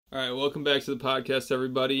All right, welcome back to the podcast,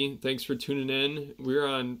 everybody. Thanks for tuning in. We're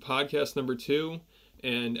on podcast number 2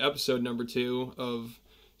 and episode number 2 of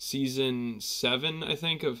season 7, I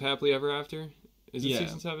think, of Happily Ever After. Is it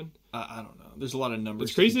season 7? I don't know. There's a lot of numbers.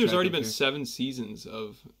 It's crazy there's already been 7 seasons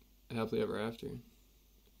of Happily Ever After.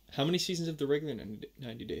 How many seasons of the regular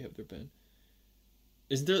 90 Day have there been?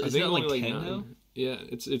 Is there only like 10 9 now? Yeah,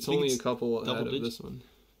 it's only a couple ahead of this one.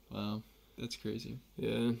 Wow, that's crazy.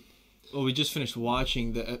 Yeah. Well, we just finished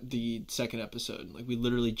watching the second episode. Like, we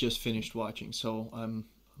literally just finished watching, so I'm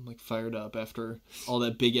like fired up after all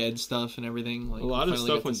that Big Ed stuff and everything. Like, a lot of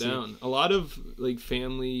stuff went down. A lot of like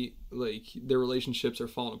family, like their relationships are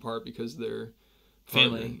falling apart because they're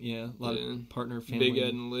family. Yeah, a lot of partner family. Big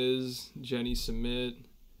Ed and Liz, Jenny Submit,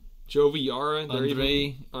 Jovi Yara,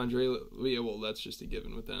 Andre. Yeah, well, that's just a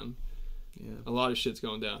given with them. Yeah, a lot of shit's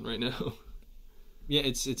going down right now. Yeah,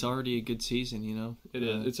 it's already a good season, you know? It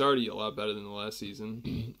is. It's already a lot better than the last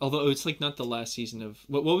season. Although it's like not the last season of...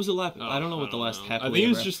 What was the last... I don't know what the last Happily I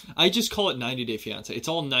think Ever it's just... I just call it 90 Day Fiance. It's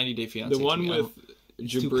all 90 Day Fiance. The one with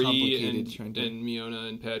Jabri and Miona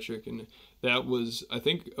and Patrick, and that was, I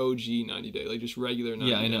think, OG 90 Day, like just regular 90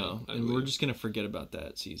 Day. Yeah, I know. And we're just going to forget about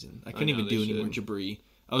that season. I couldn't even do any more Jabri.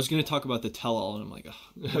 I was going to talk about the tell-all, and I'm like,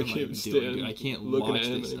 what am I even doing? Dude? I can't watch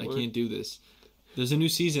this. I can't do this. There's a new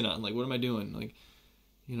season on. Like, what am I doing? Like...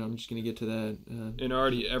 You know, I'm just going to get to that. And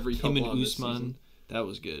already every couple him and Usman, that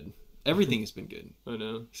was good. Everything has been good. I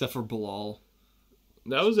know. Except for Bilal.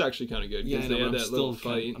 That was actually kind of good. Yeah, I know, they had that little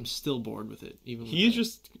fight. I'm still bored with it. He's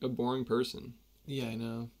just a boring person. Yeah, I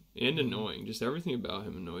know. And annoying. Just everything about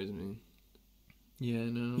him annoys me. Yeah, I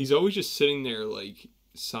know. He's always just sitting there, like,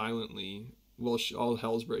 silently while all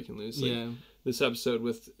hell's breaking loose. Like, this episode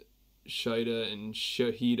with Shida and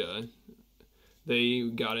Shahida... They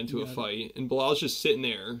got into a fight, and Bilal's just sitting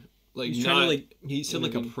there, like he's trying to like. He said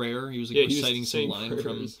like a prayer. He was like reciting some line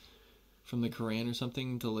from the Quran or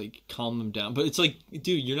something to like calm them down. But it's like,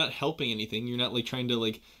 dude, you're not helping anything. You're not like trying to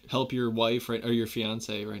like help your wife or your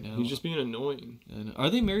fiance right now. He's just being annoying. Are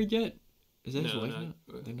they married yet? Is that his wife?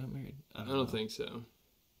 They're not married. I don't think so.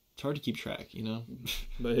 It's hard to keep track, you know.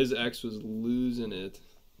 But his ex was losing it.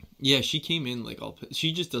 Yeah, she came in like all.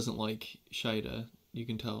 She just doesn't like Shida. You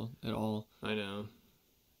can tell at all. I know.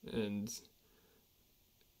 And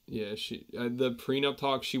yeah, the prenup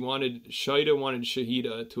talk, Shida wanted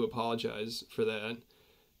Shahida to apologize for that,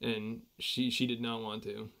 and she did not want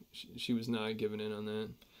to. She was not giving in on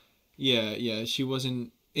that. Yeah, she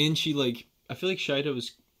wasn't. And she like, I feel like Shida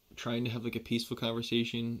was trying to have like a peaceful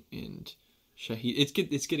conversation, and Shahid.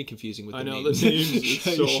 It's getting confusing with the names. I know the names.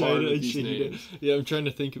 It's so hard with these names. Yeah, I'm trying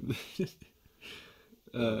to think of.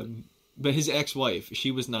 But his ex-wife,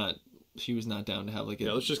 she was not down to have like a...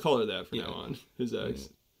 Yeah, let's just call her that from now on. His ex.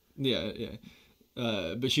 Yeah.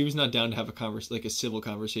 But she was not down to have a civil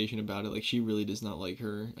conversation about it. Like, she really does not like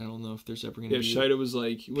her. I don't know if there's ever going to be... Yeah, Shida was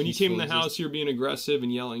like, when you came in the house, you were being aggressive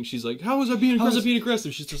and yelling. She's like, how was I being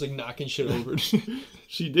aggressive? She's just like knocking shit over.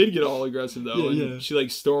 She did get all aggressive though. Yeah. She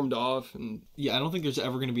like stormed off. And yeah, I don't think there's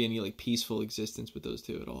ever going to be any like peaceful existence with those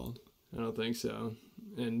two at all. I don't think so.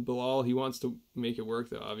 And Bilal, he wants to make it work,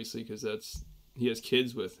 though, obviously, because he has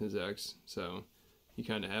kids with his ex, so you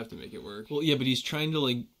kind of have to make it work. Well, yeah, but he's trying to,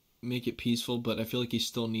 like, make it peaceful, but I feel like he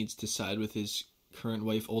still needs to side with his current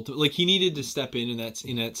wife. Like, he needed to step in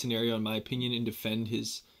that scenario, in my opinion, and defend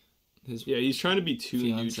his yeah, he's trying to be too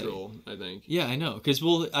fiance. Neutral, I think. Yeah, I know, because,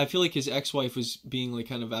 I feel like his ex-wife was being, like,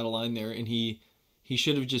 kind of out of line there, and he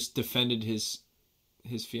should have just defended his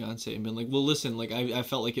fiance and been like, well, listen, like I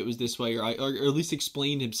felt like it was this way, or at least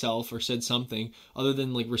explained himself or said something other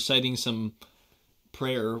than like reciting some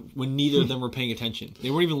prayer when neither of them were paying attention. They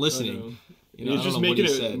weren't even listening. You know, he was just making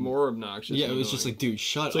it more obnoxious. Yeah, it was just like, dude,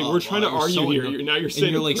 shut up. It's like, we're trying to argue here. Now you're saying,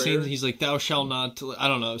 and you're like saying, he's like, thou shalt not. I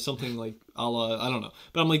don't know, something like Allah. I don't know.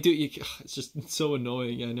 But I'm like, dude, it's just so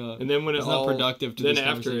annoying. I know. And then when it's not productive. Then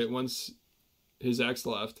after it, once his ex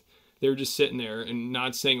left, they were just sitting there and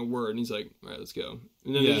not saying a word. And he's like, all right, let's go.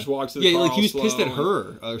 And then they just walks to the car. Yeah, like he was pissed at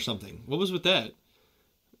her or something. What was with that?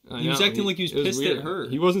 He was acting like he was pissed at her.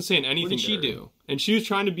 He wasn't saying anything. What did she do? And she was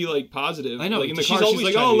trying to be like positive. I know. Like in the car, she's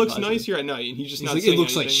like, "Oh, it looks nice here at night," and he's just not. It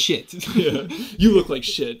looks like shit. Yeah, you look like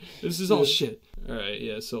shit. This is all shit. All right,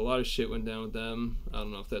 yeah. So a lot of shit went down with them. I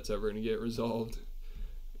don't know if that's ever gonna get resolved.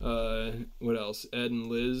 What else? Ed and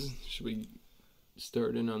Liz. Should we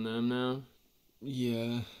start in on them now?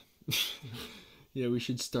 Yeah. Yeah, we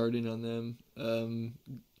should start in on them.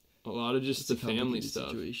 A lot of just the family stuff.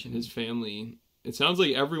 Situation. His family. It sounds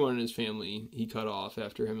like everyone in his family he cut off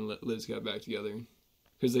after him and Liz got back together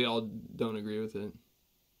because they all don't agree with it.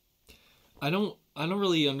 I don't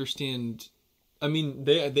really understand. I mean,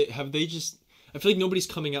 they just. I feel like nobody's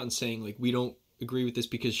coming out and saying like we don't agree with this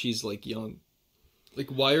because she's like young. Like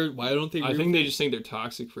why don't they? I think they just think they're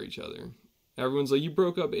toxic for each other. Everyone's like, you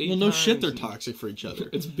broke up 8 times. Well, no shit, they're toxic for each other.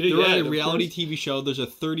 It's Big They're Ed, on a reality course. TV show. There's a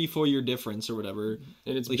 34-year difference or whatever.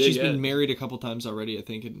 And it's like Big she's Ed. been married a couple times already, I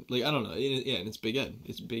think. And like I don't know. Yeah, and it's Big Ed.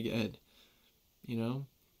 It's Big Ed. You know?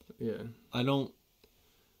 Yeah. I don't.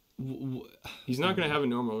 He's not going to have a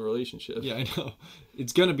normal relationship. Yeah, I know.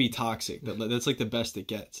 It's gonna be toxic. That's like the best it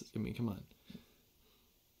gets. I mean, come on.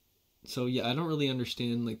 So yeah, I don't really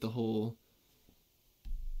understand like the whole.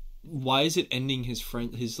 Why is it ending his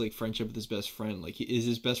like friendship with his best friend? Like, is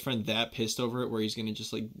his best friend that pissed over it where he's gonna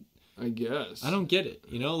just like? I guess. I don't get it.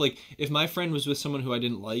 You know, like if my friend was with someone who I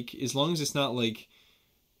didn't like, as long as it's not like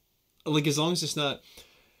as long as it's not.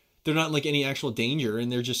 They're not in like any actual danger,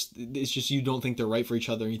 and it's just you don't think they're right for each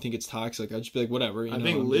other, and you think it's toxic. I'd just be like, whatever. I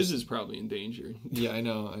think Liz is probably in danger. Yeah, I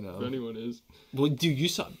know. If anyone is. Well, dude, you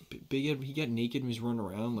saw Big Ed. He got naked and was running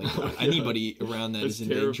around. Like anybody around that is in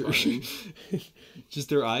danger. Just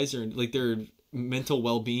their eyes are like their mental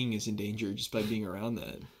well-being is in danger just by being around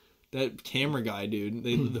that. That camera guy,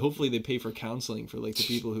 dude. Hopefully they pay for counseling for like the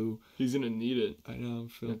people who. He's gonna need it. I know.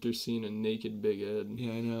 After seeing a naked Big Ed.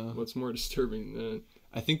 Yeah, I know. What's more disturbing than that?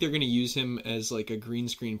 I think they're going to use him as like a green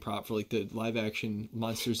screen prop for like the live action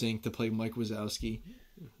Monsters Inc. to play Mike Wazowski.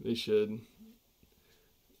 They should.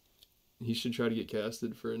 He should try to get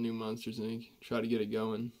casted for a new Monsters Inc. Try to get it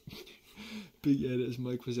going. Big Ed as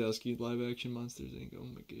Mike Wazowski, live action Monsters Inc. Oh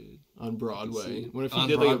my god. On Broadway. What if he on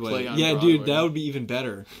did Broadway. like a play on Yeah, Broadway? dude, that would be even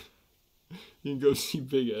better. You can go see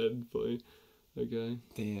Big Ed play that guy.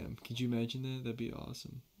 Damn, could you imagine that? That'd be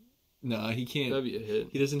awesome. Nah, he can't. That'd be a hit.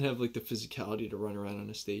 He doesn't have like the physicality to run around on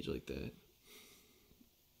a stage like that.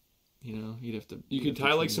 You know, you'd have to. You could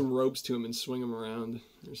tie like some ropes to him and swing him around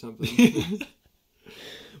or something.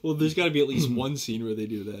 Well, there's got to be at least one scene where they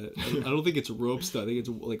do that. I don't think it's ropes though. I think it's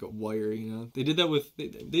like a wire. You know, they did that with they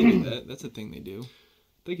do that. That's a thing they do.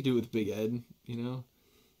 They could do it with Big Ed. You know,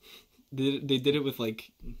 they did it with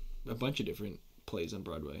like a bunch of different plays on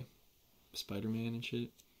Broadway, Spider-Man and shit.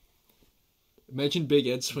 Imagine Big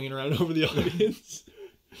Ed swinging around over the audience,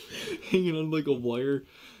 hanging on like a wire.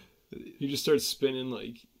 He just starts spinning,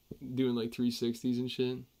 like doing like 360s and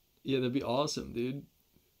shit. Yeah, that'd be awesome, dude.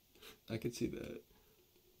 I could see that.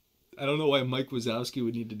 I don't know why Mike Wazowski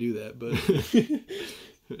would need to do that, but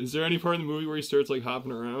is there any part in the movie where he starts like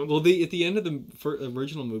hopping around? Well, at the end of the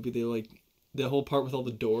original movie, they like the whole part with all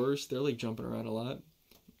the doors. They're like jumping around a lot.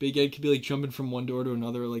 Big Ed could be like jumping from one door to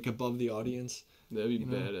another, like above the audience. That'd be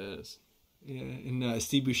badass. Yeah, and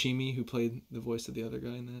Steve Buscemi, who played the voice of the other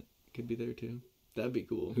guy in that, could be there too. That'd be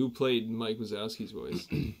cool. Who played Mike Wazowski's voice?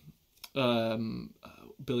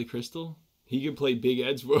 Billy Crystal. He could play Big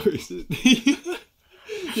Ed's voice.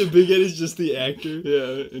 Yeah, Big Ed is just the actor.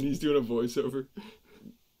 Yeah, and he's doing a voiceover.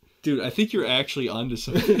 Dude, I think you're actually onto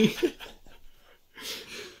something.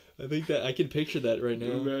 I think that I can picture that right now.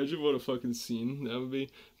 Imagine what a fucking scene that would be.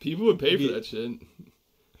 People would pay for that shit.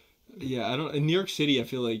 Yeah, I don't. In New York City, I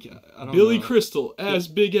feel like I don't. Billy know. Crystal as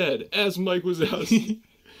Big Ed as Mike Wazowski.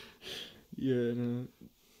 Yeah, no.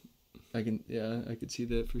 I could see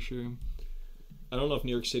that for sure. I don't know if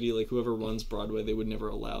New York City, like whoever runs Broadway, they would never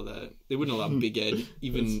allow that. They wouldn't allow Big Ed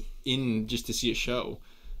even in just to see a show.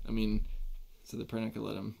 I mean, so they're probably not gonna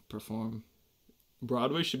let him perform.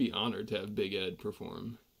 Broadway should be honored to have Big Ed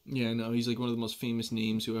perform. Yeah, no, he's like one of the most famous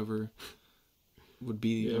names who ever would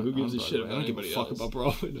be. Yeah, who gives a shit about I don't give a fuck else. about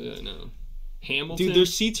Broadway. Yeah, I know. Hamilton? Dude, their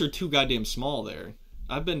seats are too goddamn small there.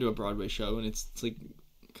 I've been to a Broadway show, and it's like,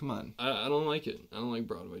 come on. I don't like it. I don't like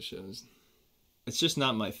Broadway shows. It's just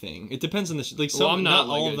not my thing. It depends on the like. Well, I'm not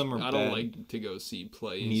like all of them are I bad. don't like to go see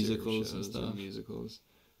plays, musicals or and shows stuff. Or musicals.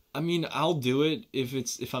 I mean, I'll do it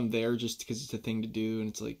if I'm there just because it's a thing to do and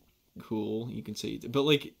it's like cool. You can say, but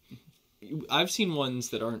like, I've seen ones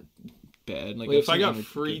that aren't bad. Like if I got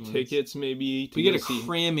free tickets, maybe we get to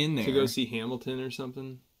cram in there to go see Hamilton or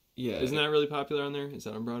something. Yeah, isn't that really popular on there? Is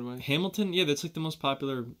that on Broadway? Hamilton, yeah, that's like the most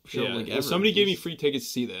popular show like ever. If somebody gave me free tickets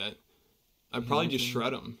to see that, I'd probably just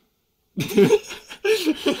shred them.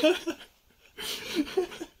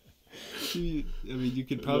 I mean, you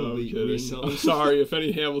could probably resell. I'm sorry if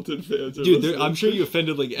any Hamilton fans are Dude, listening. I'm sure you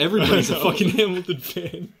offended like everybody's a fucking Hamilton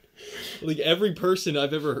fan. Like every person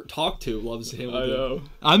I've ever talked to loves Hamilton. I know.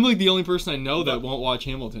 I'm like the only person I know that won't watch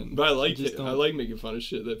Hamilton. But I like it. I like making fun of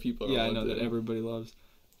shit that people are. Yeah, I know that everybody loves.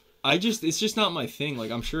 It's just not my thing.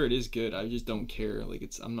 Like I'm sure it is good. I just don't care. Like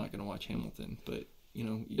I'm not gonna watch Hamilton. But you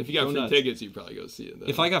know, if you got free tickets, you'd probably go see it. Though.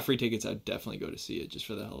 If I got free tickets, I'd definitely go to see it just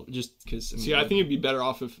for the hell. Just because. I think it'd be better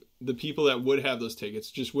off if the people that would have those tickets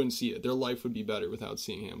just wouldn't see it. Their life would be better without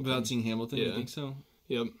seeing Hamilton. Without seeing Hamilton, you think so?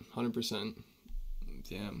 Yep, 100%.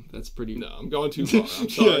 Damn, that's pretty. No, I'm going too far. I'm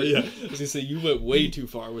sorry. Yeah. I was gonna say you went way too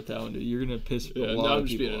far with that one, dude. You're gonna piss a lot now I'm of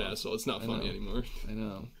just people being an off. asshole. It's not funny anymore. I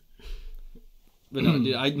know. But no,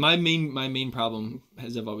 dude. My main problem,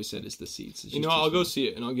 as I've always said, is the seats. I'll go see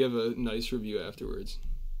it and I'll give a nice review afterwards.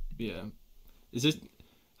 Yeah. Is this?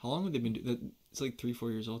 How long have they been doing that? It's like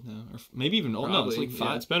 3-4 years old now, or maybe even older. No, it's like 5.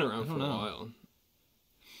 Yeah, it's been around for a while.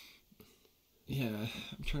 Yeah,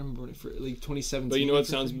 I'm trying to remember what for like 2017. But you know what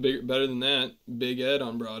sounds better than that? Big Ed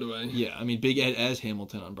on Broadway. Yeah, I mean Big Ed as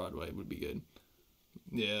Hamilton on Broadway would be good.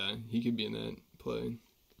 Yeah, he could be in that play.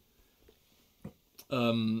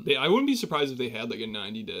 I wouldn't be surprised if they had like a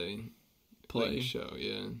 90-day play show.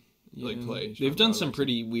 Yeah, like play. They've done some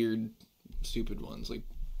pretty weird, stupid ones like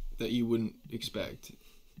that you wouldn't expect.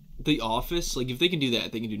 The Office, like if they can do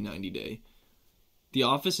that, they can do 90-day. The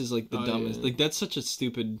Office is like the dumbest. Yeah. Like that's such a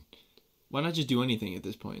stupid. Why not just do anything at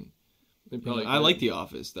this point? I like The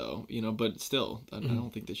Office though, but still, I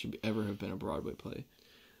don't think they should ever have been a Broadway play.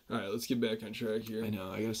 All right, let's get back on track here. I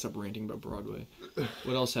know, I gotta stop ranting about Broadway.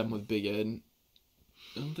 What else happened with Big Ed?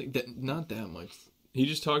 I don't think not that much. He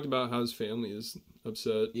just talked about how his family is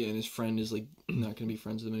upset. Yeah, and his friend is like not gonna be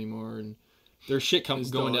friends with him anymore, and there's shit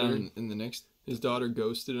going down in the next. His daughter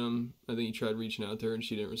ghosted him. I think he tried reaching out to her and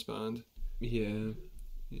she didn't respond. Yeah.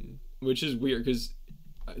 Which is weird because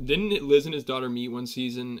didn't Liz and his daughter meet one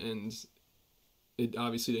season and it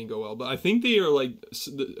obviously didn't go well. But I think they are like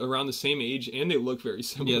around the same age and they look very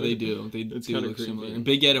similar. Yeah, they do. It's do look similar. And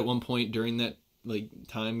Big Ed at one point during that like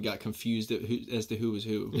time got confused as to who was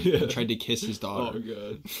who. Yeah. And tried to kiss his daughter.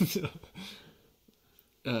 Oh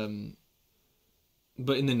god.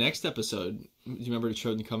 But in the next episode, do you remember the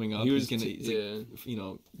show coming up? He's doing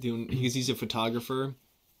because he's a photographer.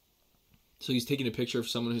 So he's taking a picture of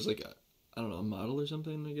someone who's like a model or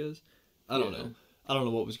something, I guess. I don't know. I don't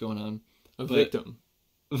know what was going on. Victim.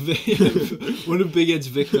 One of Big Ed's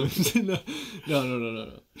victims. No.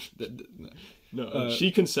 No, she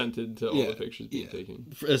consented to all the pictures being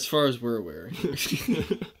taken. As far as we're aware.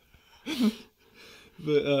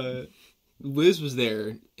 But Liz was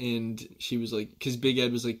there, and she was like, because Big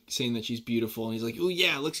Ed was like saying that she's beautiful, and he's like, oh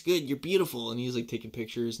yeah, looks good, you're beautiful, and he's like taking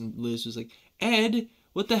pictures, and Liz was like, Ed,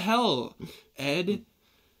 what the hell, Ed,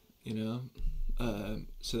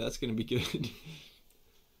 so that's gonna be good.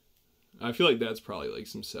 I feel like that's probably like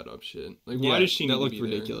some setup shit. Like, why does she need to be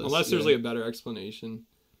ridiculous there? Unless there's like a better explanation.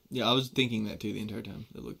 Yeah, I was thinking that too the entire time.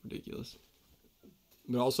 It looked ridiculous.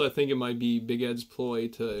 But also, I think it might be Big Ed's ploy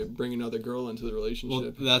to bring another girl into the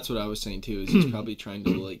relationship. Well, that's what I was saying too. Is he's probably trying to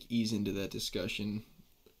like ease into that discussion.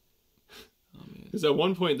 Oh man! Because at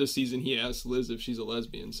one point this season, he asked Liz if she's a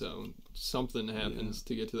lesbian. So something happens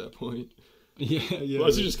to get to that point. Yeah.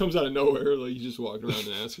 Unless it just comes out of nowhere, like you just walk around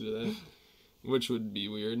and ask her that, which would be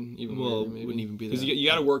weird. Even weirder, maybe. Wouldn't even be that. Because you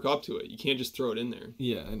got to work up to it. You can't just throw it in there.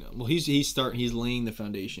 Yeah, I know. Well, he's laying the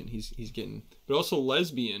foundation. He's getting. But also,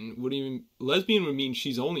 lesbian would mean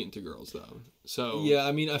she's only into girls though. So yeah,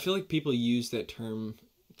 I mean, I feel like people use that term.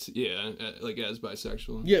 Like as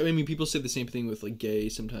bisexual. Yeah, I mean, people say the same thing with like gay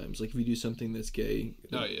sometimes. Like if you do something that's gay.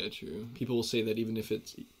 Oh yeah, true. People will say that even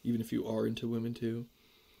if you are into women too.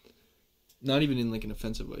 Not even in like an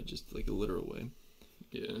offensive way, just like a literal way.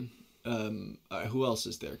 Yeah. Who else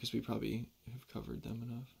is there? Because we probably have covered them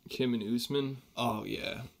enough. Kim and Usman. Oh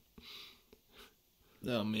yeah.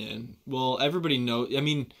 Oh man. Well, everybody knows. I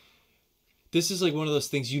mean, this is like one of those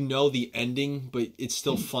things. You know the ending, but it's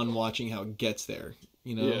still fun watching how it gets there.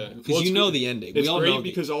 Yeah. Because the ending. It's great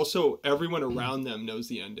because also everyone around them knows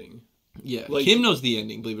the ending. Yeah. Like, Kim knows the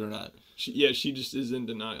ending. Believe it or not. She just is in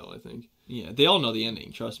denial, I think. Yeah, they all know the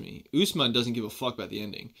ending. Trust me. Usman doesn't give a fuck about the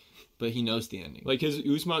ending, but he knows the ending. Like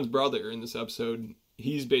Usman's brother in this episode,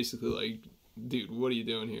 he's basically like, "Dude, what are you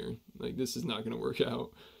doing here? Like, this is not going to work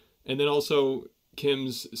out." And then also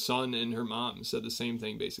Kim's son and her mom said the same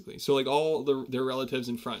thing basically. So like all their relatives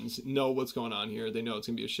and friends know what's going on here. They know it's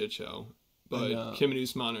going to be a shit show. But Kim and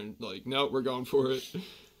Usman are like, "No, we're going for it."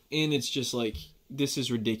 And it's just like, this is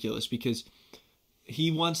ridiculous because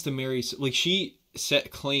he wants to marry, like she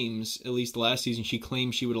claims, at least last season, she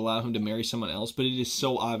claimed she would allow him to marry someone else, but it is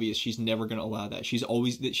so obvious she's never going to allow that. She's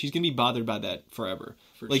going to be bothered by that forever.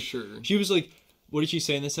 For like, sure. She was like, what did she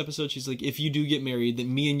say in this episode? She's like, if you do get married,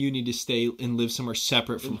 then me and you need to stay and live somewhere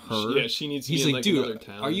separate from her. Yeah, she needs to be in like dude, another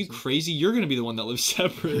town. are you crazy? You're going to be the one that lives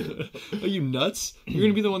separate. Are you nuts? You're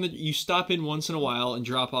going to be the one that you stop in once in a while and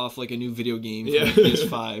drop off like a new video game for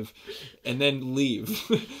PS5 and then leave.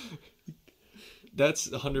 That's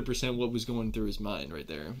 100% what was going through his mind right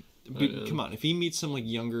there. Come on, if he meets some like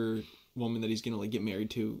younger woman that he's gonna like get married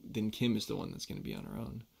to, then Kim is the one that's gonna be on her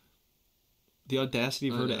own. The audacity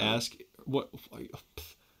of her to ask what?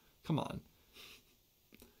 Come on,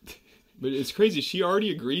 But it's crazy. She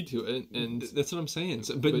already agreed to it, and that's what I'm saying.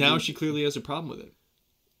 So, but now she clearly has a problem with it.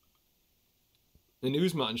 And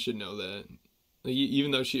Usman should know that. Like,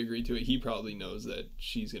 even though she agreed to it, he probably knows that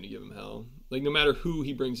she's going to give him hell. Like, no matter who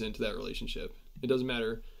he brings into that relationship, it doesn't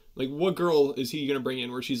matter. Like, what girl is he going to bring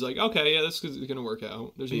in where she's like, okay, yeah, this is going to work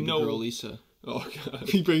out. There's Baby no girl Lisa. Oh god,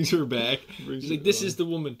 he brings her back. He's like, this is the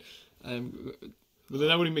woman. But then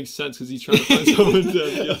that wouldn't make sense because he's trying to find someone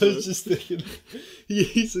to. I was just thinking.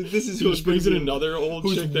 He's like, this is who brings in another old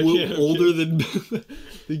who's chick that can't older than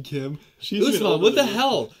Kim. Usman, what the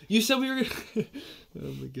hell? You said we were gonna.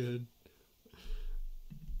 Oh my god.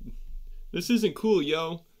 This isn't cool,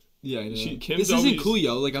 yo. Yeah, I know. Kim's this isn't cool,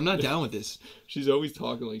 yo. Like, I'm not down with this. She's always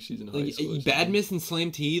talking like she's in high school. Badminton and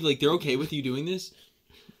Slam T, like, they're okay with you doing this?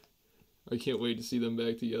 I can't wait to see them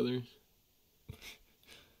back together.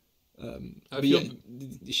 Kim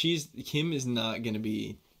is not gonna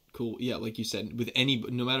be cool. Yeah, like you said, with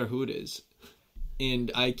no matter who it is. And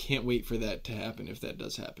I can't wait for that to happen if that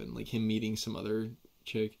does happen. Like him meeting some other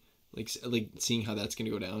chick, like seeing how that's gonna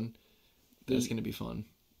go down. That's gonna be fun.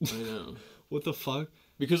 I know. What the fuck?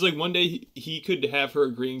 Because like one day he could have her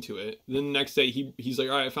agreeing to it, then the next day he's like,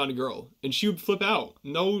 all right, I found a girl, and she would flip out.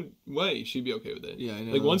 No way she'd be okay with it. Yeah, I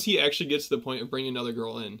know. Like once he actually gets to the point of bringing another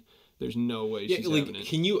girl in, there's no way she's having it.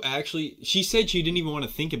 Can you actually? She said she didn't even want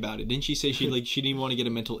to think about it. Didn't she say she didn't even want to get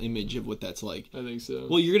a mental image of what that's like? I think so.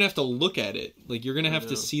 Well, you're gonna have to look at it. Like you're gonna have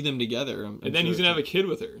to see them together. And then he's gonna have a kid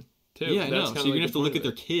with her too. Yeah, I know. So you're gonna have to look at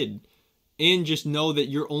their kid, and just know that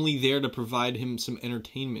you're only there to provide him some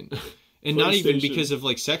entertainment, and not even because of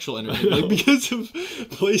like sexual entertainment, like because of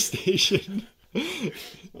PlayStation.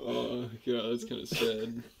 Oh god, that's kind of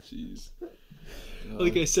sad. Jeez.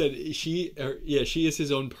 Like I said, she is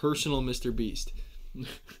his own personal Mr. Beast.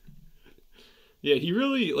 Yeah, he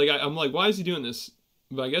really like. I'm like, why is he doing this?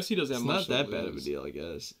 But I guess he doesn't have much. It's not that bad of a deal, I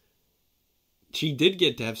guess. She did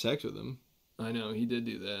get to have sex with him. I know he did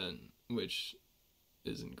do that, which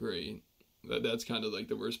isn't great. That's kind of like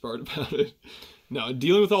the worst part about it. No,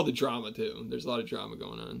 dealing with all the drama too. There's a lot of drama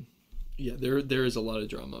going on. Yeah, there is a lot of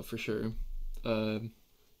drama for sure.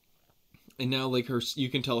 And now, like, you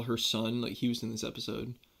can tell her son, like, he was in this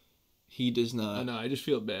episode. He does not. I know. I just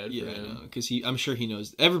feel bad for him. Yeah, because I'm sure he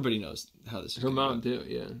knows. Everybody knows how this is. Her mom too.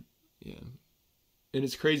 Yeah. Yeah. And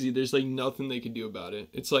it's crazy. There's like nothing they can do about it.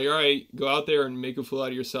 It's like, all right, go out there and make a fool out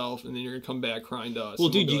of yourself, and then you're gonna come back crying to us. Well,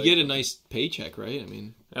 dude, you get a nice paycheck, right? I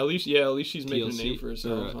mean, at least she's making a name for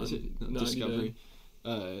herself. Is it Discovery?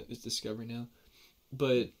 It's Discovery now.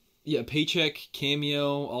 But yeah, paycheck,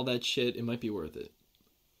 cameo, all that shit. It might be worth it.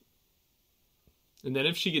 And then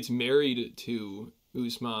if she gets married to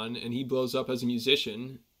Usman and he blows up as a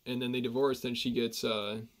musician, and then they divorce, then she gets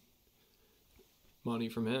money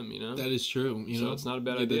from him, you know? That is true. You know, it's not a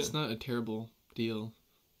bad idea. That's not a terrible deal,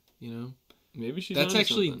 you know? Maybe she's That's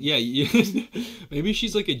actually, something. Yeah. Maybe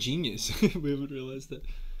she's like a genius. We haven't realized that.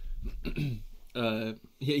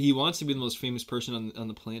 He wants to be the most famous person on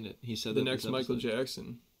the planet. He said the next Michael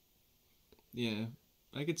Jackson. Yeah,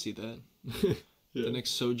 I could see that. Yeah. The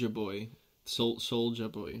next Soulja Boy.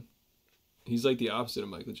 Soulja Boy. He's like the opposite of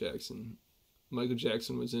Michael Jackson. Michael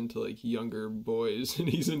Jackson was into like younger boys, and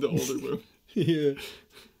he's into older women. Yeah,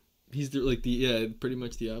 he's pretty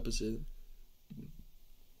much the opposite.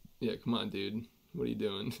 Yeah, come on, dude. What are you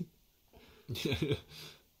doing?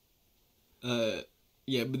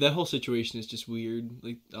 Yeah, but that whole situation is just weird.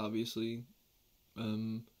 Like, obviously,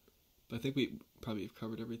 but I think we probably have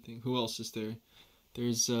covered everything. Who else is there?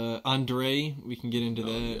 There's Andre. We can get into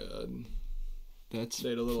that. God. They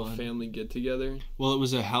had a little family get together. Well, it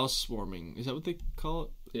was a housewarming. Is that what they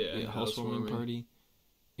call it? Yeah, housewarming party.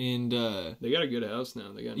 And they got a good house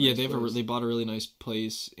now. They got they bought a really nice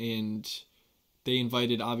place, and they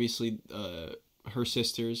invited obviously her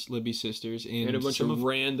sisters, Libby's sisters, and a bunch of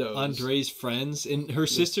randos, Andre's friends, and her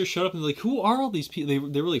sister showed up and like, who are all these people?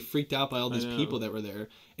 They're really freaked out by all these people that were there,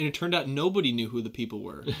 and it turned out nobody knew who the people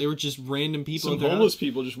were. They were just random people. Some homeless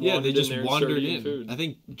people just wandered they just in there wandered in. Food. I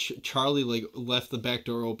think Charlie like left the back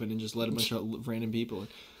door open and just let a bunch of random people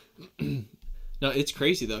in. No, it's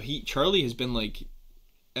crazy though. Charlie has been like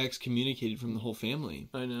excommunicated from the whole family.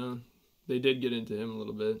 I know. They did get into him a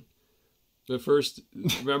little bit. But first,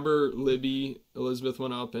 remember Elizabeth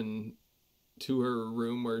went up and to her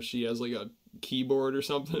room where she has like a keyboard or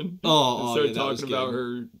something. And started talking about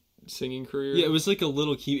her singing career. Yeah, it was like a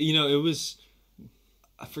little key. You know, it was.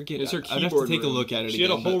 I forget. It's her keyboard. I'd have to take a look at it. She had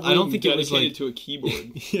a whole room I don't think it was like to a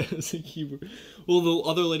keyboard. Yeah, it was a keyboard. Well, the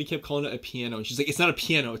other lady kept calling it a piano, and she's like, "It's not a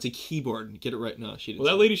piano, it's a keyboard. Get it right." No, she didn't.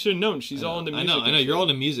 Well, that lady should have known. She's all into music. I know. You're all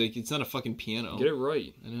into music. It's not a fucking piano. Get it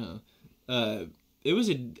right. I know. It was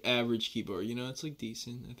an average keyboard, you know. It's like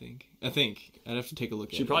decent, I think. I'd have to take a look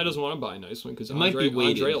at it. She probably doesn't want to buy a nice one because It might be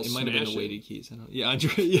weighted. Andre will it might have been a smash weighted keys. I don't. Yeah,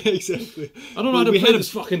 Andre. Yeah, exactly. I don't know how to play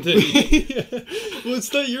this fucking thing. Yeah. Well,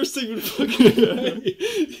 it's not your segment. Fucking.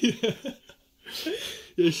 Yeah.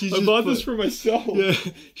 Yeah, she's. I bought this for myself. Yeah,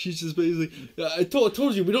 she's just basically. I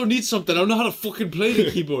told you we don't need something. I don't know how to fucking play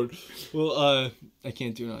the keyboard. Well, I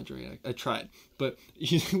can't do an Andre. I tried, but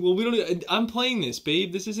well, we don't. I'm playing this,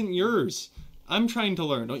 babe. This isn't yours. I'm trying to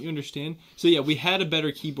learn. Don't you understand? So yeah, we had a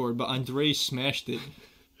better keyboard, but Andre smashed it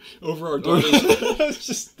over our daughters. It's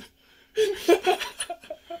just.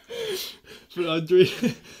 But Andre.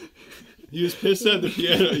 He was pissed at the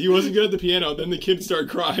piano. He wasn't good at the piano. Then the kid started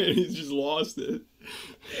crying. And he's just lost it.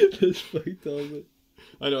 That's fucked up.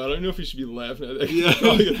 I know. I don't know if he should be laughing at that. Yeah. It's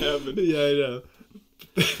probably gonna happen. Yeah, I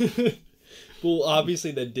know. Well,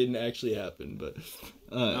 obviously that didn't actually happen, but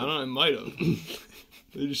I don't know. It might have.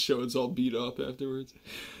 They just show it's all beat up afterwards.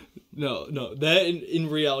 No, that in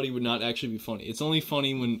reality would not actually be funny. It's only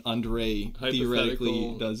funny when Andre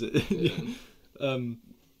theoretically does it. Yeah.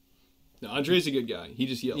 No, Andre's a good guy. He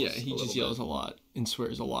just yells. Yeah, he just yells a lot and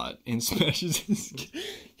swears a lot and smashes his.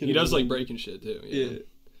 He does like breaking shit too. Yeah.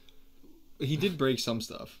 He did break some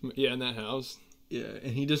stuff. Yeah, in that house. Yeah,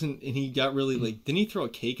 and he doesn't. And he got really like. Didn't he throw a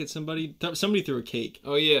cake at somebody? Somebody threw a cake.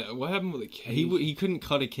 Oh yeah, what happened with a cake? He couldn't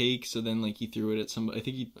cut a cake, so then like he threw it at somebody. I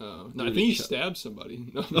think he. No, I think he stabbed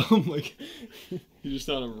somebody. No, oh my god. He's just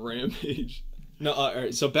on a rampage. No, all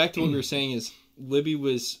right. So back to what we were saying is Libby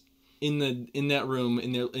was in that room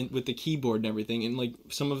with the keyboard and everything, and like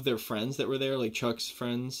some of their friends that were there, like Chuck's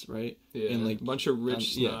friends, right? Yeah, and like a bunch of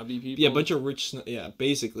rich snobby people. Yeah, a bunch of rich,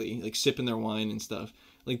 basically like sipping their wine and stuff.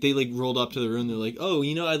 Like they like rolled up to the room. They're like, "Oh,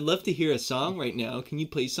 you know, I'd love to hear a song right now. Can you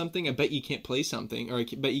play something? I bet you can't play something, or I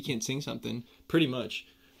bet you can't sing something." Pretty much.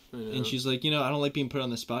 And she's like, "You know, I don't like being put on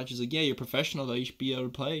the spot." She's like, "Yeah, you're professional though. You should be able to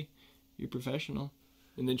play. You're professional."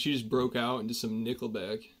 And then she just broke out into some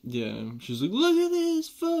Nickelback. Yeah, she's like, "Look at this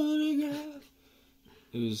photograph."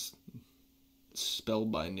 It was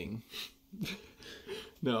spellbinding.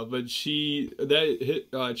 No, but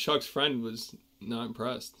Chuck's friend was not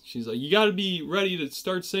impressed. She's like, "You got to be ready to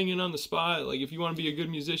start singing on the spot. Like, if you want to be a good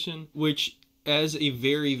musician." Which, as a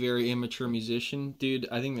very, very immature musician, dude,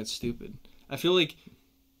 I think that's stupid. I feel like.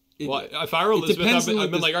 Well, if I were Elizabeth,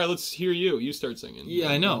 I've been like, all right, let's hear you. You start singing. Yeah,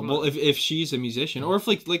 I know. Well, if she's a musician, or if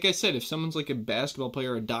like I said, if someone's like a basketball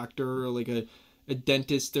player, a doctor, or like a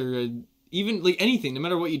dentist, or even like anything, no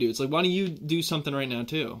matter what you do, it's like, why don't you do something right now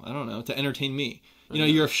too? I don't know, to entertain me. You know,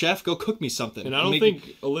 you're a chef. Go cook me something. And I don't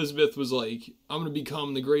think Elizabeth was like, I'm going to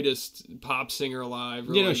become the greatest pop singer alive.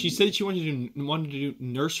 Or no, she said she wanted to do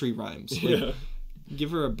nursery rhymes. Like, yeah.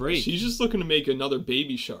 Give her a break. She's just looking to make another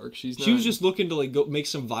Baby Shark. She was just looking to like go make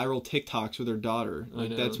some viral TikToks with her daughter.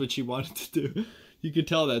 Like that's what she wanted to do. You could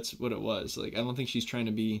tell that's what it was. Like I don't think she's trying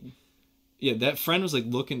to be. Yeah, that friend was like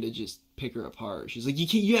looking to just pick her apart. She's like,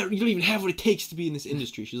 you don't even have what it takes to be in this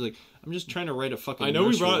industry. She's like, I'm just trying to write a fucking. I know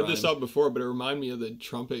we brought this up before, but it reminded me of the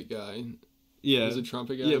trumpet guy. Yeah, was a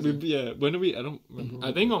trumpet guy. Yeah, When did we? I don't remember.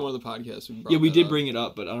 I think on one of the podcasts we brought. Yeah, we did bring it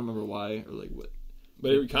up, but I don't remember why or like what.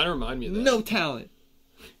 But it kind of reminded me of that. No talent.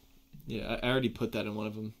 Yeah, I already put that in one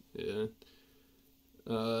of them. Yeah.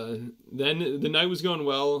 Then the night was going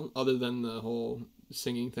well, other than the whole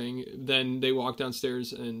singing thing. Then they walked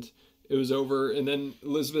downstairs and it was over. And then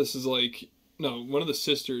Elizabeth is like, no, one of the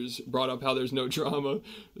sisters brought up how there's no drama.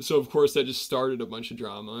 So, of course, that just started a bunch of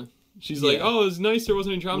drama. She's like, oh, it was nice there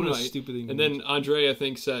wasn't any drama tonight. Stupid thing. And then Andre, I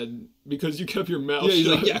think, said, because you kept your mouth shut. He's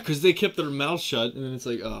like, yeah, because they kept their mouth shut. And then it's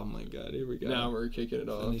like, oh, my God, here we go. Now we're kicking it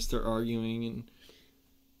off. And they start arguing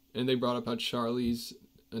and they brought up how Charlie's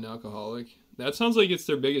an alcoholic. That sounds like it's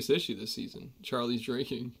their biggest issue this season. Charlie's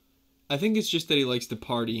drinking. I think it's just that he likes to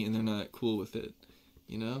party and they're not cool with it.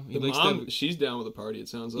 You know? The mom, she's down with the party, it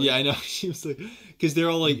sounds like. Yeah, I know. She was like, because they're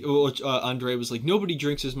all like, Andre was like, nobody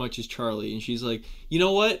drinks as much as Charlie. And she's like, you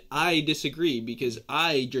know what? I disagree because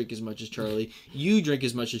I drink as much as Charlie. You drink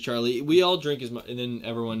as much as Charlie. We all drink as much. And then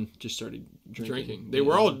everyone just started drinking. They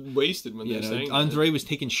were all wasted when they were saying Andre was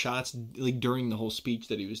taking shots like during the whole speech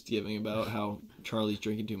that he was giving about how Charlie's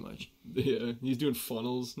drinking too much. Yeah, he's doing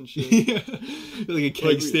funnels and shit. Yeah. Like a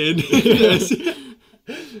keg stand. Yes.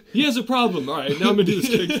 He has a problem. All right, now I'm going to do this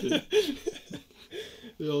keg stand.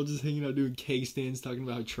 They're all just hanging out doing keg stands talking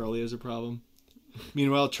about how Charlie has a problem.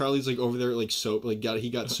 Meanwhile, Charlie's like over there like sober. Like he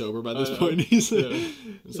got sober by this point. He's like,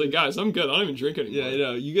 it's like, guys, I'm good. I don't even drink anymore. Yeah, I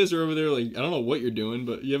know. You guys are over there like, I don't know what you're doing,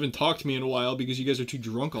 but you haven't talked to me in a while because you guys are too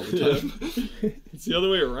drunk all the time. It's the other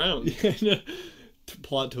way around. Yeah,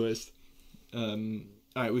 plot twist. All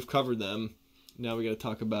right, we've covered them. Now we got to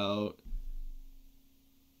talk about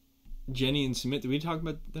Jenny and Sumit, did we talk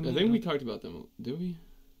about them? I think we talked about them. Did we?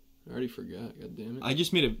 I already forgot. God damn it. I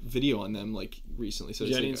just made a video on them like recently, so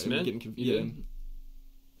Jenny it's and like, Sumit? I'm getting confused. Yeah.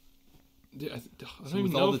 Dude, I don't So even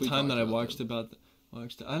with know all if the we time that talked I about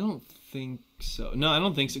watched them. I don't think so. No, I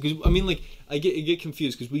don't think so. Because I mean, like, I get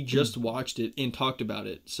confused because we just watched it and talked about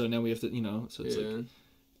it. So now we have to, So it's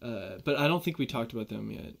like, but I don't think we talked about them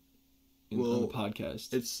yet on the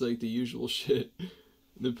podcast. It's like the usual shit.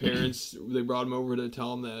 The parents they brought him over to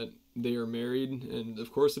tell him that they are married, and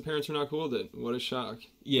of course the parents are not cool with it. What a shock!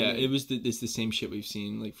 Yeah, it's the same shit we've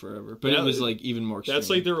seen like forever, but Yeah, it was like even more extreme. That's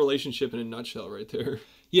like their relationship in a nutshell, right there.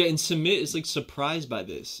 Yeah, and Sumit is like surprised by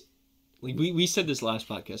this. Like we said this last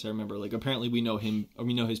podcast, I remember. Like apparently we know him, or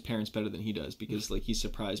we know his parents better than he does because like he's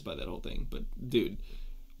surprised by that whole thing. But dude,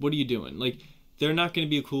 what are you doing? Like they're not going to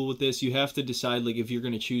be cool with this. You have to decide like if you're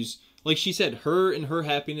going to choose, like she said, her and her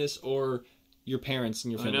happiness or your parents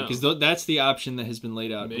and your family, because that's the option that has been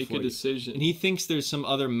laid out. Make a decision. And he thinks there's some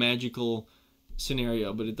other magical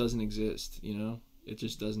scenario, but it doesn't exist. It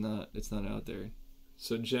just does not. It's not out there.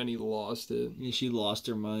 So Jenny lost it. Yeah, she lost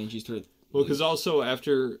her mind. She started. Well, because also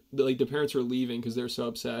after the parents were leaving because they're so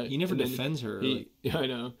upset. He never defends her. Yeah, I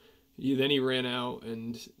know. Then he ran out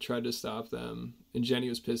and tried to stop them, and Jenny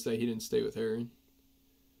was pissed that he didn't stay with her.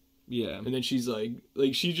 Yeah. And then she's like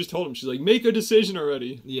she just told him, she's like, make a decision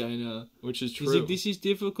already. Yeah, I know. Which is true. He's like, this is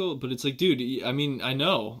difficult, but it's like, dude, I mean, I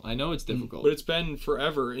know it's difficult. But it's been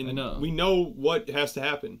forever, and I know. We know what has to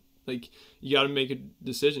happen. Like, you got to make a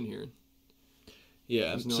decision here.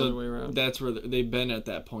 Yeah, There's no other way around. That's where they've been at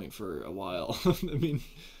that point for a while. I mean,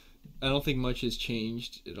 I don't think much has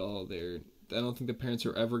changed at all there. I don't think the parents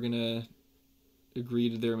are ever going to agree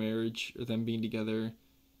to their marriage or them being together.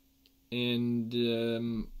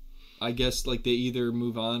 And I guess, like, they either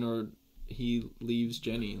move on or he leaves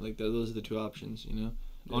Jenny. Like, those are the two options, I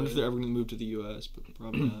wonder if they're ever going to move to the U.S., but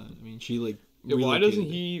probably not. I mean, she, like... why doesn't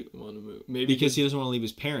he want to move? Maybe because he doesn't want to leave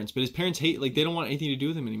his parents. But his parents hate... Like, they don't want anything to do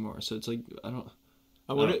with him anymore. So it's like,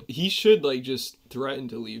 he should, like, just threaten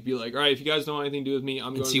to leave. Be like, all right, if you guys don't want anything to do with me,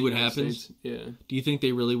 I'm going to see the what United happens. States. Yeah. Do you think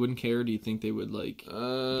they really wouldn't care? Do you think they would, like,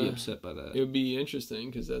 be upset by that? It would be interesting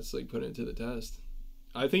because that's, like, putting it to the test.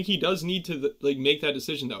 I think he does need to, like, make that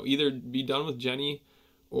decision, though. Either be done with Jenny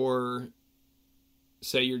or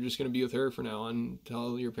say you're just going to be with her for now and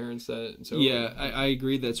tell your parents that it's over. Yeah, I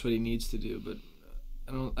agree that's what he needs to do, but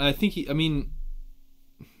I don't know.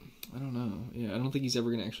 Yeah, I don't think he's ever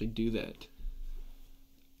going to actually do that.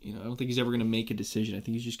 I don't think he's ever going to make a decision. I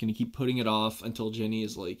think he's just going to keep putting it off until Jenny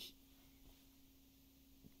is, like,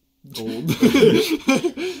 old.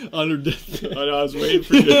 On her deathbed. I know, I was waiting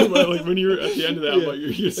for you. Like, when you were at the end of that, what you're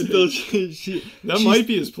going to say. That might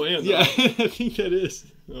be his plan, though. Yeah, I think that is.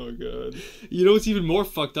 Oh, God. You know what's even more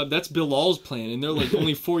fucked up? That's Bilal's plan, and they're, like,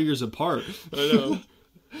 only 4 years apart. I know.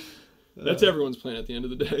 That's everyone's plan at the end of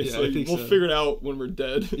the day. Yeah, like, I think we'll so. figure it out when we're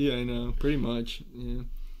dead. Yeah, I know. Pretty much. Yeah.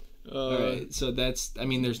 All right. So that's... I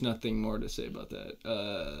mean, there's nothing more to say about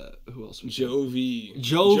that. Who else? Jovi.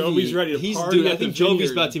 Jovi's ready to party dude, at I think the Jovi's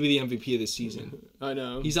vineyard. about to be the MVP of this season. I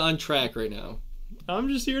know. He's on track right now. I'm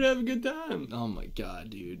just here to have a good time. Oh, my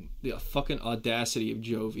God, dude. The fucking audacity of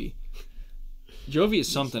Jovi. Jovi is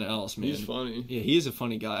something else, man. He's funny. Yeah, he is a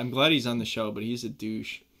funny guy. I'm glad he's on the show, but he's a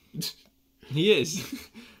douche. He is.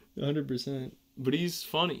 100%. But he's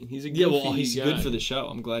funny. He's a goofy he's guy. good for the show.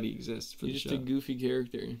 I'm glad he exists for He's the just show. a goofy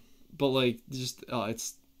character. But like, just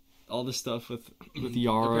it's all this stuff with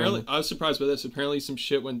Yara. Apparently, I was surprised by this. Apparently, some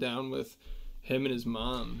shit went down with him and his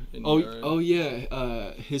mom.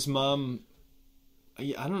 Yeah. His mom.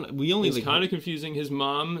 I don't know. We only It's kind of confusing. His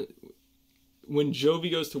mom, when Jovi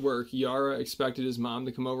goes to work, Yara expected his mom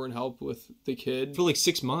to come over and help with the kid for like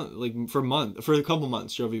 6 months, for a couple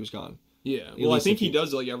months. Jovi was gone. Yeah. Well, I think he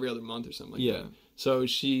does it like every other month or something like that. So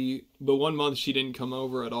but 1 month she didn't come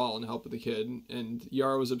over at all and help with the kid, and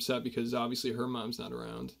Yara was upset because obviously her mom's not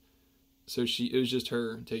around. So it was just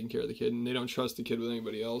her taking care of the kid, and they don't trust the kid with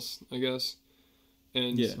anybody else, I guess.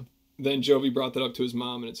 And then Jovi brought that up to his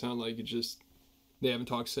mom, and it sounded like they haven't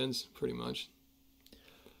talked since, pretty much.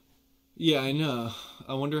 Yeah, I know.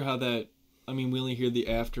 I wonder how that... I mean, we only hear the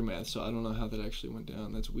aftermath, so I don't know how that actually went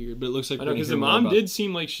down. That's weird. But it looks like... I know, because the mom did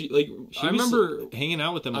seem like I remember... hanging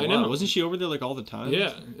out with them a lot. Wasn't she over there, like, all the time?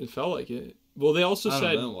 Yeah, it felt like it. Well, they also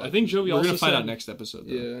said... I think Jovi also said... We're going to find out next episode,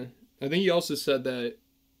 though. Yeah. I think he also said that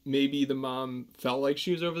maybe the mom felt like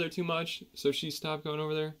she was over there too much, so she stopped going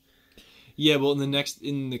over there. Yeah, well,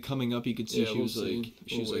 in the coming up, you could see she was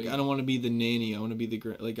like, I don't want to be the nanny. I want to be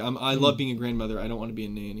the I love being a grandmother. I don't want to be a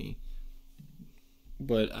nanny.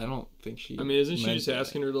 But I don't think she. I mean, isn't she just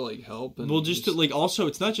asking her to like help? And well, just to like also,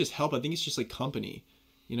 it's not just help. I think it's just like company,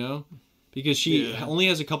 you know. because she only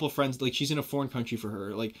has a couple friends. Like, she's in a foreign country for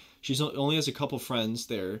her. Like, she's only has a couple friends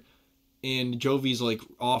there, and Jovi's like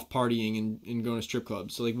off partying and going to strip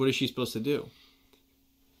clubs. So like, what is she supposed to do?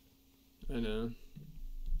 I know.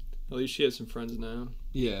 At least she has some friends now.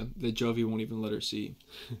 Yeah, that Jovi won't even let her see.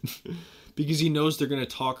 Because he knows they're going to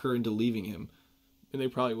talk her into leaving him. And they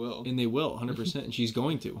probably will. And they will, 100%. And she's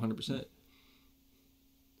going to, 100%.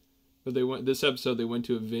 But this episode, they went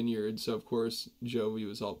to a vineyard, so of course, Jovi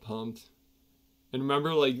was all pumped. And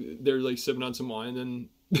remember, like, they're, like, sipping on some wine, and then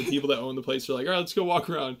the people that own the place are like, all right, let's go walk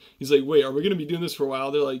around. He's like, wait, are we going to be doing this for a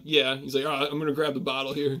while? They're like, yeah. He's like, all right, I'm going to grab the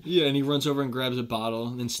bottle here. Yeah, and he runs over and grabs a bottle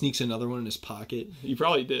and then sneaks another one in his pocket. He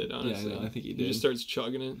probably did, honestly. Yeah, I know, I think he did. He just starts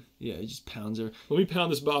chugging it. Yeah, he just pounds her. Let me pound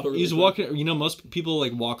this bottle. He's walking, you know, most people,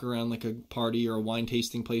 like, walk around, like, a party or a wine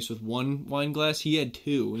tasting place with one wine glass. He had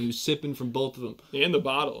two, and he was sipping from both of them. And the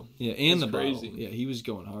bottle. Yeah, and That's the crazy. bottle. Yeah, he was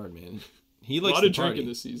going hard, man. He likes a lot of drinking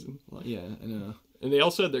this season. Yeah, I know. And they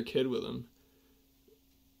also had their kid with them.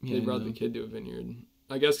 Yeah, they brought the kid to a vineyard.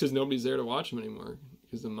 I guess because nobody's there to watch him anymore.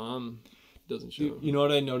 Because the mom doesn't show. You know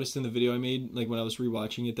what I noticed in the video I made, like when I was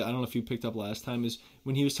rewatching it, that I don't know if you picked up last time, is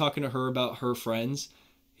when he was talking to her about her friends.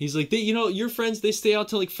 He's like, your friends, they stay out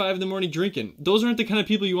till like 5 a.m. drinking. Those aren't the kind of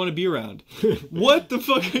people you want to be around. What the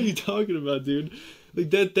fuck are you talking about, dude? Like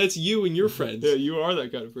that's you and your friends. Yeah, you are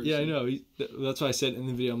that kind of person. Yeah, I know. That's why I said in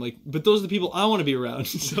the video, I'm like, but those are the people I want to be around.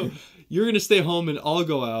 So you're gonna stay home and I'll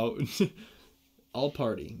go out. I'll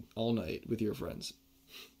party all night with your friends.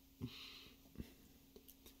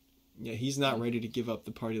 Yeah, he's not ready to give up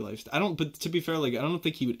the party lifestyle. But to be fair, like, I don't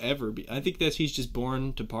think he would ever be. I think he's just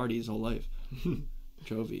born to party his whole life.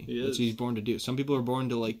 Jovi. That's what he's born to do. Some people are born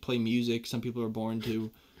to, like, play music. Some people are born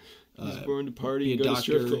to... he's born to party and go to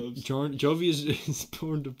strip clubs. Jovi is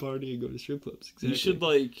born to party and go to strip clubs. Exactly. He should,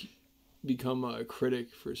 like, become a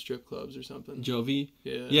critic for strip clubs or something. Jovi?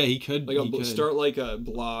 Yeah. Yeah, he could. Like, start, like, a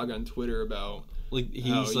blog on Twitter about... Like,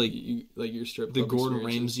 he's like your strip club the Gordon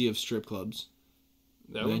Ramsay of strip clubs.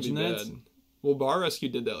 That would be bad. Well, Bar Rescue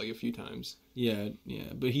did that like a few times. Yeah,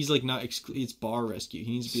 but he's like not. It's Bar Rescue.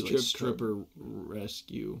 He needs to be like Stripper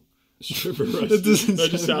Rescue. Stripper Rescue. That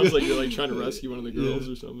just sounds like you're like trying to rescue one of the girls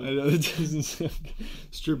or something. I know it doesn't sound good.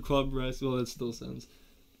 Strip Club Rescue. Well, that still sounds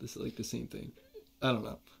like the same thing. I don't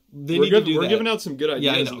know. We're giving out some good ideas.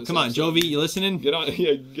 Yeah, I know. Come on, Jovi, you listening? Get on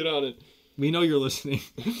it. We know you're listening.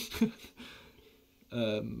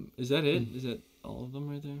 Is that it? Is that all of them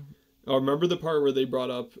right there? Oh, remember the part where they brought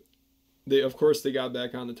up... They got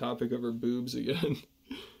back on the topic of her boobs again.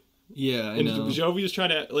 Yeah, I know. And Jovi was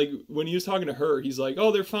trying to... Like, when he was talking to her, he's like,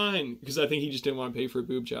 oh, they're fine. Because I think he just didn't want to pay for a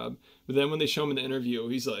boob job. But then when they show him in the interview,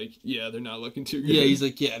 he's like, yeah, they're not looking too good. Yeah, he's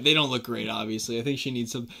like, yeah, they don't look great, obviously. I think she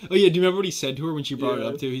needs some... Oh, yeah, do you remember what he said to her when she brought it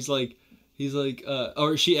up to? He's like,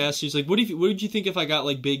 or she asked, she's like, what would you think if I got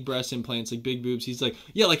like big breast implants, like big boobs? He's like,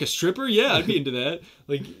 yeah, like a stripper? Yeah, I'd be into that.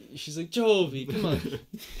 Like, she's like, Jovi, come on.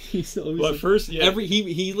 He's always well, at first, yeah.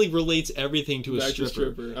 He like relates everything to a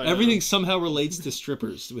stripper. Everything somehow relates to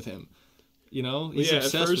strippers with him. You know? He's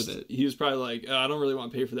obsessed with it. He was probably like, I don't really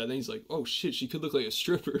want to pay for that. Then he's like, oh shit, she could look like a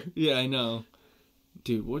stripper. Yeah, I know.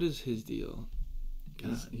 Dude, what is his deal?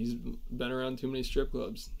 He's been around too many strip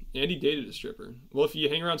clubs. And he dated a stripper. Well, if you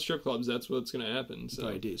hang around strip clubs, that's what's going to happen. So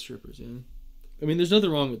I date strippers, yeah. I mean, there's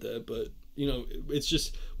nothing wrong with that, but, you know, it's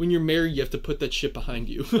just, when you're married, you have to put that shit behind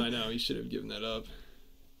you. I know, he should have given that up.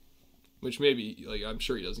 Which maybe, like, I'm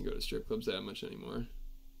sure he doesn't go to strip clubs that much anymore.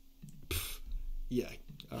 Yeah,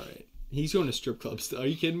 alright. He's going to strip clubs. Are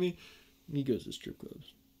you kidding me? He goes to strip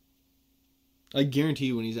clubs. I guarantee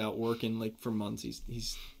you when he's out working, like, for months,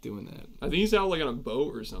 he's doing that. I think he's out, like, on a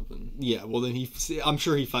boat or something. Yeah, well, then I'm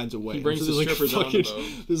sure he finds a way. He brings the strippers on the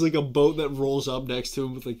boat. There's, like, a boat that rolls up next to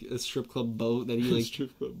him with, like, a strip club boat that he, like...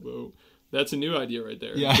 strip club boat. That's a new idea right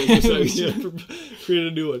there. Yeah. Create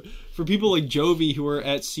a new one. For people like Jovi who are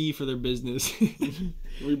at sea for their business.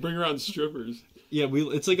 We bring around strippers. Yeah,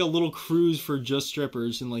 it's like a little cruise for just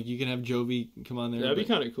strippers, and like you can have Jovi come on there. That'd be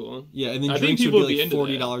kind of cool. Yeah, and then drinks would be like $40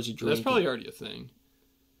 a drink. That's probably already a thing.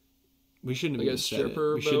 We shouldn't have like a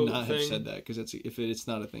stripper. We should not have said that because if it's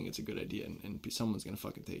not a thing, it's a good idea, and someone's gonna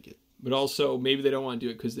fucking take it. But also, maybe they don't want to do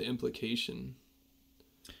it because the implication.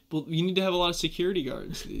 Well, you need to have a lot of security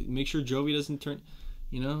guards. Make sure Jovi doesn't turn.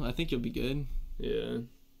 You know, I think you'll be good. Yeah.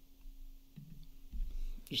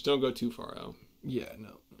 Just don't go too far out. Yeah,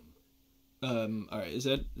 no. All right. Is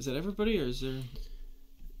that everybody, or is there?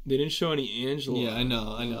 They didn't show any Angela. Yeah, I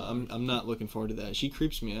know. I'm not looking forward to that. She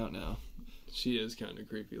creeps me out now. She is kind of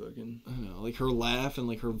creepy looking. I know, like her laugh and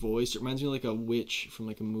like her voice. It reminds me of like a witch from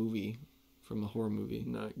like a movie, from a horror movie.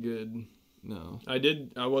 Not good. No.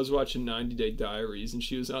 I was watching 90 Day Diaries, and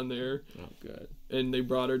she was on there. Oh, God. And they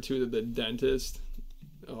brought her to the dentist.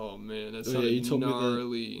 Oh, man, that sounded you told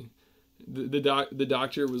gnarly. The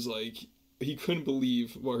doctor was like, he couldn't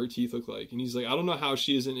believe what her teeth looked like. And he's like, I don't know how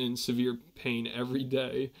she isn't in severe pain every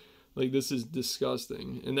day. Like, this is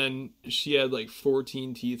disgusting. And then she had, like,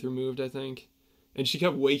 14 teeth removed, I think. And she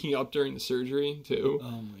kept waking up during the surgery, too.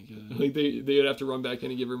 Oh, my God. Like, they would have to run back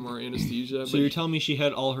in and give her more anesthesia. So you're telling me she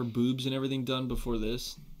had all her boobs and everything done before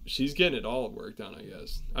this? She's getting it all worked on, I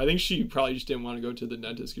guess. I think she probably just didn't want to go to the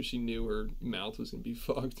dentist because she knew her mouth was going to be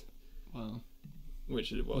fucked. Wow.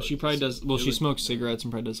 Which it was. Well, she probably does. Well, she smokes cigarettes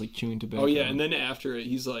and probably does like chewing tobacco. Oh yeah, and then after it,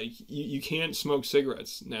 he's like, "You can't smoke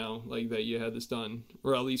cigarettes now, like that you had this done,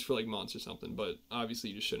 or at least for like months or something. But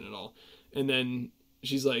obviously, you just shouldn't at all." And then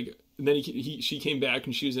she's like, and then she came back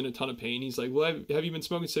and she was in a ton of pain. He's like, "Well, have you been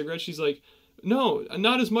smoking cigarettes?" She's like, "No,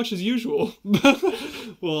 not as much as usual."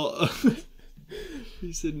 Well,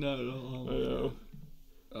 he said not at all. I know.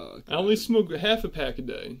 Oh, I only smoke half a pack a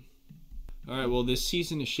day. All right. Well, this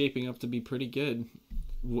season is shaping up to be pretty good.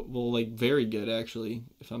 Well, like very good actually,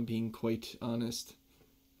 if I'm being quite honest.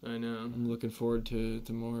 I know. I'm looking forward to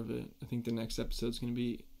more of it. I think the next episode's going to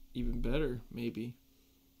be even better, maybe.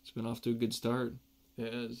 It's been off to a good start.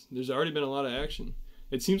 It has. There's already been a lot of action.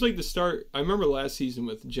 It seems like the start, I remember last season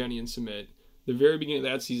with Jenny and Sumit, the very beginning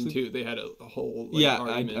of that season too, they had a whole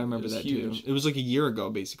argument. I remember that huge. too. It was like a year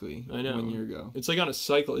ago, basically. I know. 1 year ago. It's like on a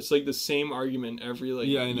cycle. It's like the same argument every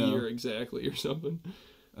I know. year exactly or something.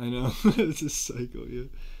 I know. It's a cycle, yeah.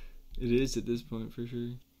 It is at this point, for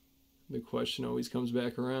sure. The question always comes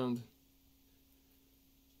back around.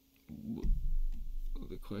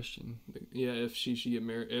 The question? Yeah, if she should get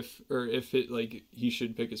married. If it, like, he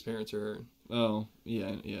should pick his parents or her. Oh,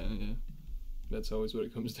 yeah. That's always what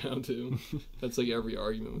it comes down to. That's like every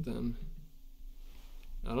argument with them.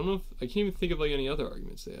 I don't know if... I can't even think of, like, any other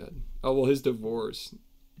arguments they had. Oh, well, his divorce.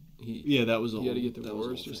 That was all. He had to get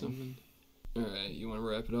divorced or something. All right, you want to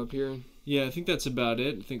wrap it up here? Yeah, I think that's about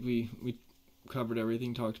it. I think we covered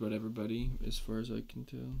everything, talked about everybody, as far as I can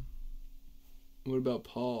tell. What about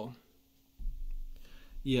Paul?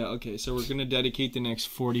 Yeah, okay, so we're going to dedicate the next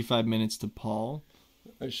 45 minutes to Paul.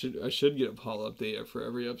 I should get a Paul update for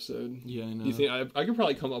every episode. Yeah, I know. You think I could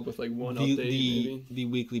probably come up with like one update maybe? The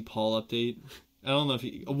weekly Paul update. I don't know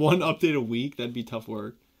if one update a week, that'd be tough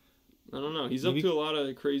work. I don't know. He's up to a lot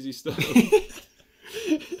of crazy stuff.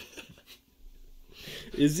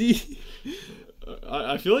 Is he?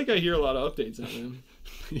 I feel like I hear a lot of updates on him.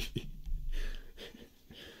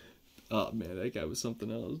 Oh man, that guy was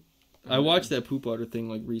something else. I watched that poop water thing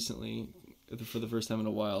like recently for the first time in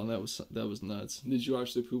a while, and that was nuts. Did you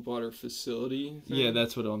watch the poop water facility thing? Yeah,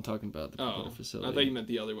 that's what I'm talking about. The poop water facility. I thought you meant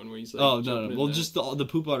the other one where he's like. Oh no. Well, just the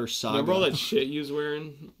poop water saga. Remember all that shit he was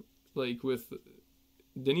wearing, like with.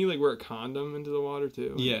 Didn't he like wear a condom into the water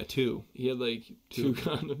too? Yeah, 2. He had like 2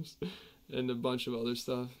 condoms and a bunch of other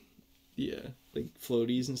stuff. Yeah, like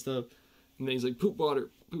floaties and stuff. And then he's like, poop water,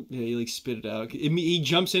 poop. Yeah, he like spit it out. He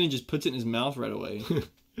jumps in and just puts it in his mouth right away.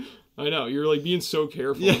 I know, you're like being so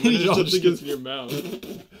careful. Yeah, and it all just gets in your mouth.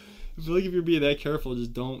 I feel like if you're being that careful,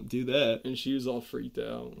 just don't do that. And she was all freaked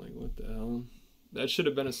out. Like, what the hell? That should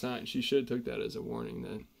have been a sign. She should have took that as a warning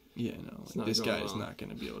that. Yeah, no. Like, this guy is not going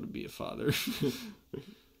to be able to be a father.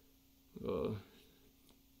 All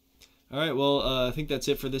right, well, I think that's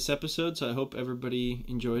it for this episode, so I hope everybody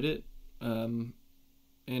enjoyed it. And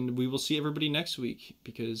we will see everybody next week,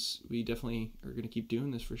 because we definitely are going to keep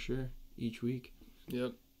doing this for sure, each week.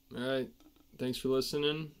 Yep. All right. Thanks for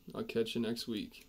listening. I'll catch you next week.